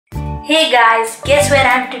Hey guys, guess where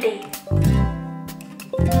I am today?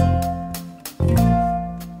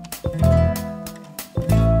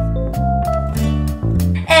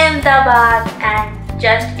 Ahmedabad, and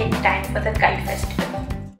just in time for the Kite Festival.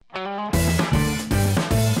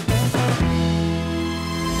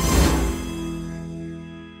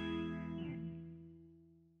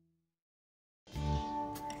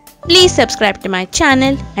 Please subscribe to my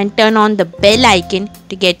channel and turn on the bell icon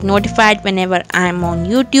to get notified whenever I am on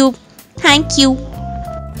YouTube. Thank you.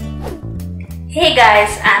 Hey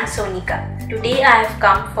guys, I am Sonika. Today I have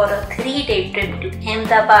come for a 3-day trip to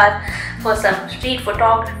Ahmedabad for some street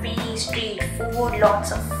photography, street food,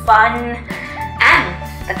 lots of fun and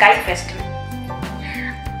the Kite Festival.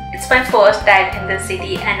 It's my first time in the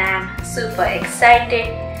city and I am super excited.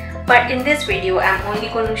 But in this video, I'm only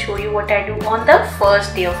going to show you what I do on the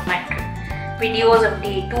first day of my trip. Videos of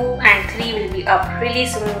day 2 and 3 will be up really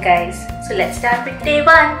soon guys. So let's start with day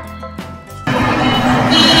 1.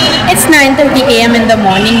 It's 9:30 AM in the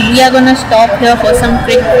morning. We are gonna stop here for some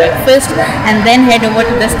quick breakfast and then head over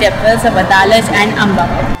to the Stepwells of Adalaj and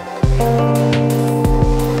Ambapur.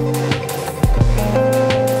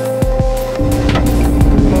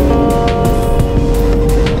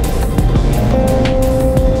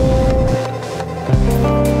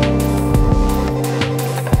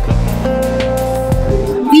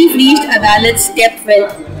 We've reached Adalaj Stepwell.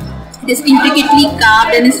 It is intricately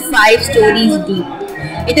carved and is 5 stories deep.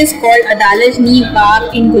 It is called Adalaj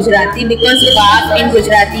Baag in Gujarati because Baag in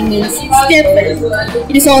Gujarati means stepwell.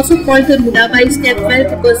 It is also called the Rudabai Stepwell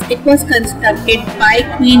because it was constructed by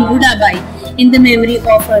Queen Rudabai in the memory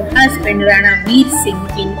of her husband Rana Veer Singh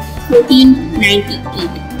in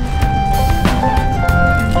 1498.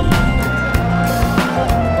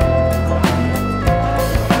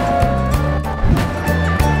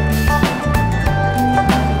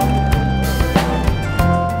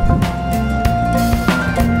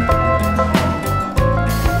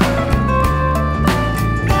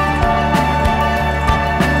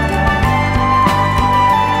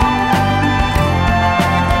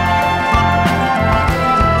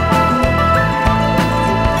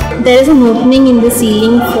 There is an opening in the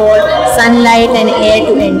ceiling for sunlight and air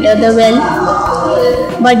to enter the well,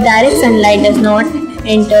 but direct sunlight does not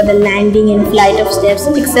enter the landing and flight of steps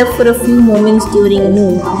except for a few moments during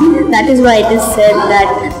noon. That is why it is said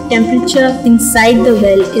that temperature inside the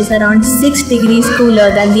well is around 6 degrees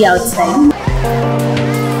cooler than the outside.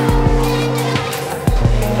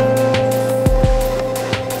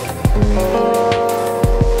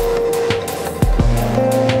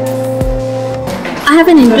 I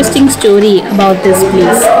have an interesting story about this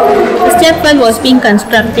place. The stepwell was being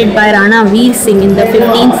constructed by Rana Veer Singh in the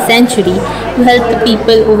 15th century to help the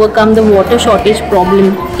people overcome the water shortage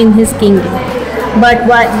problem in his kingdom. But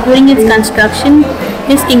during its construction,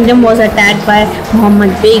 his kingdom was attacked by Muhammad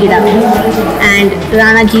Begda and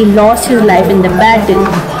Rana Ji lost his life in the battle.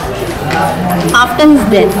 After his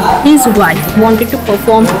death, his wife wanted to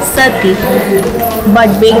perform sati, but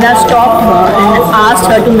Begda stopped her and asked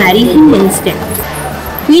her to marry him instead.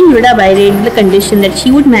 Queen Rudabai raised the condition that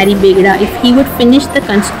she would marry Begda if he would finish the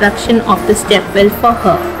construction of the stepwell for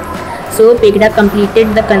her. So Begda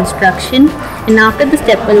completed the construction, and after the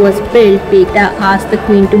stepwell was built, Begda asked the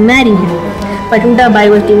queen to marry him. But Rudabai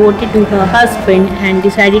was devoted to her husband and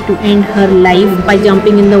decided to end her life by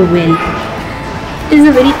jumping in the well. It is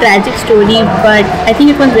a very tragic story, but I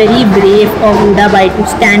think it was very brave of Rudabai to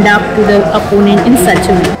stand up to the opponent in such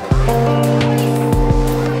a way.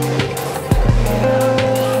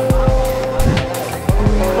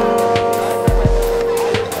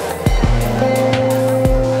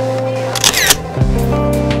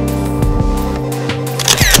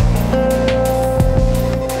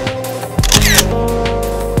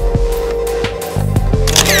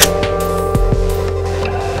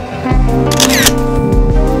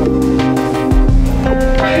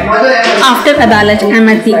 After Adalaj, I am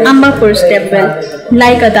at the Ambapur Stepwell.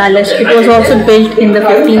 Like Adalaj, it was also built in the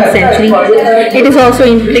 15th century. It is also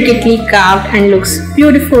intricately carved and looks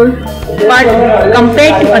beautiful. But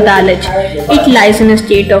compared to Adalaj, it lies in a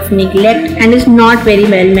state of neglect and is not very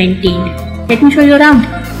well maintained. Let me show you around.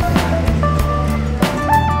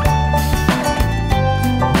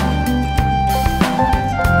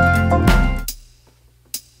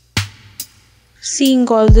 Seeing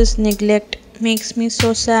all this neglect makes me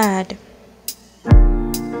so sad.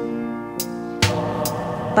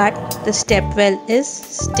 But the stepwell is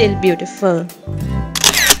still beautiful.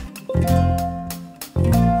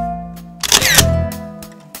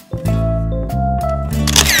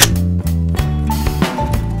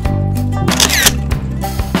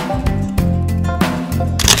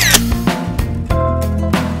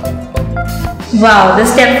 Wow, the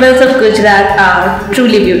stepwells of Gujarat are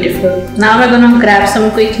truly beautiful. Now we're gonna grab some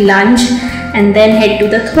quick lunch and then head to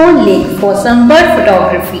the Thol Lake for some bird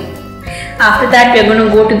photography. After that, we're gonna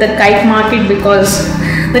go to the Kite Market because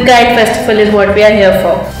the Kite Festival is what we are here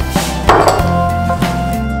for.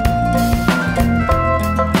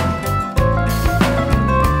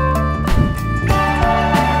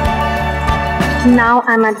 Now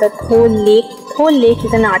I'm at the Thol Lake. Thol Lake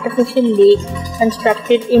is an artificial lake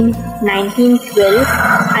constructed in 1912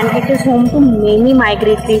 and it is home to many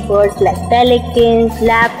migratory birds like pelicans,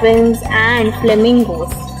 lapwings and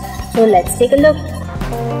flamingos. So let's take a look.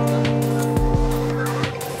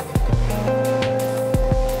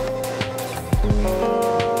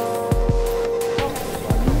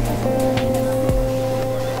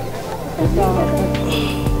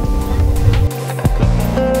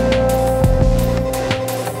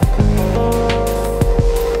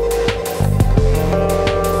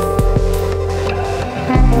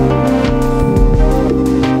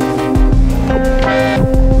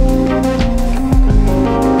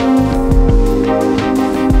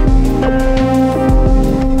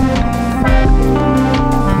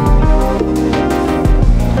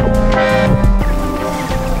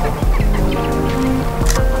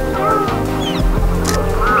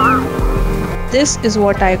 This is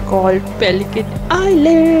what I call Pelican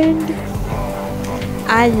Island.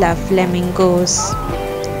 I love flamingos.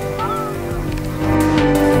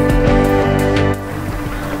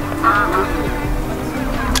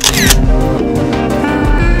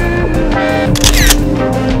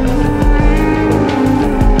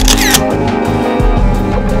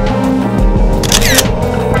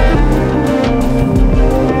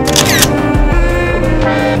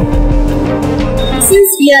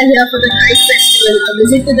 Since we are here for the Kite Festival, a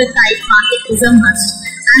visit to the Kite Market is a must.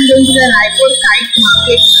 I'm going to the Raipur Kite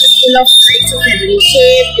Market, which is full of kites of every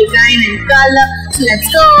shape, design and color. So let's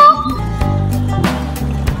go!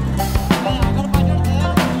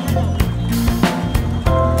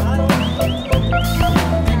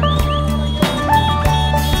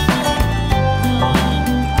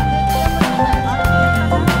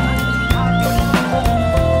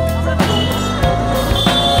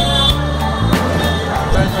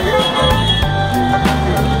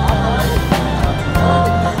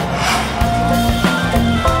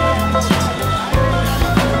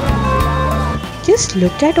 Just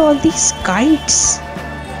look at all these kites.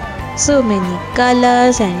 So many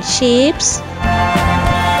colors and shapes.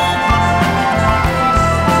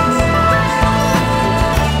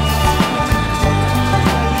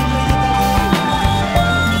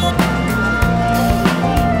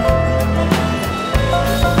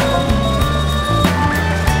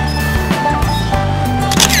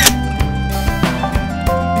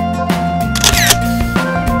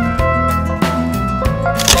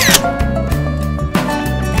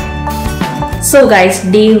 So guys,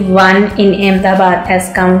 day 1 in Ahmedabad has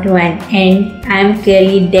come to an end. I am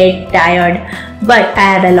clearly dead tired, but I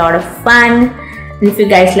had a lot of fun. And if you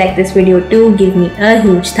guys like this video too, give me a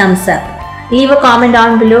huge thumbs up. Leave a comment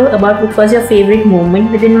down below about what was your favorite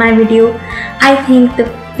moment within my video. I think the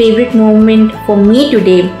favorite moment for me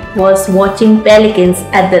today was watching pelicans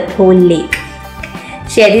at the Thol Lake.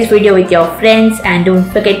 Share this video with your friends and don't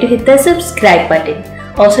forget to hit the subscribe button.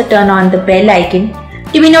 Also turn on the bell icon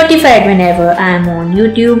to be notified whenever I am on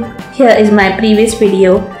YouTube. Here is my previous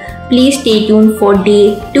video. Please stay tuned for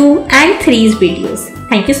day 2 and 3's videos.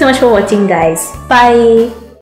 Thank you so much for watching guys. Bye.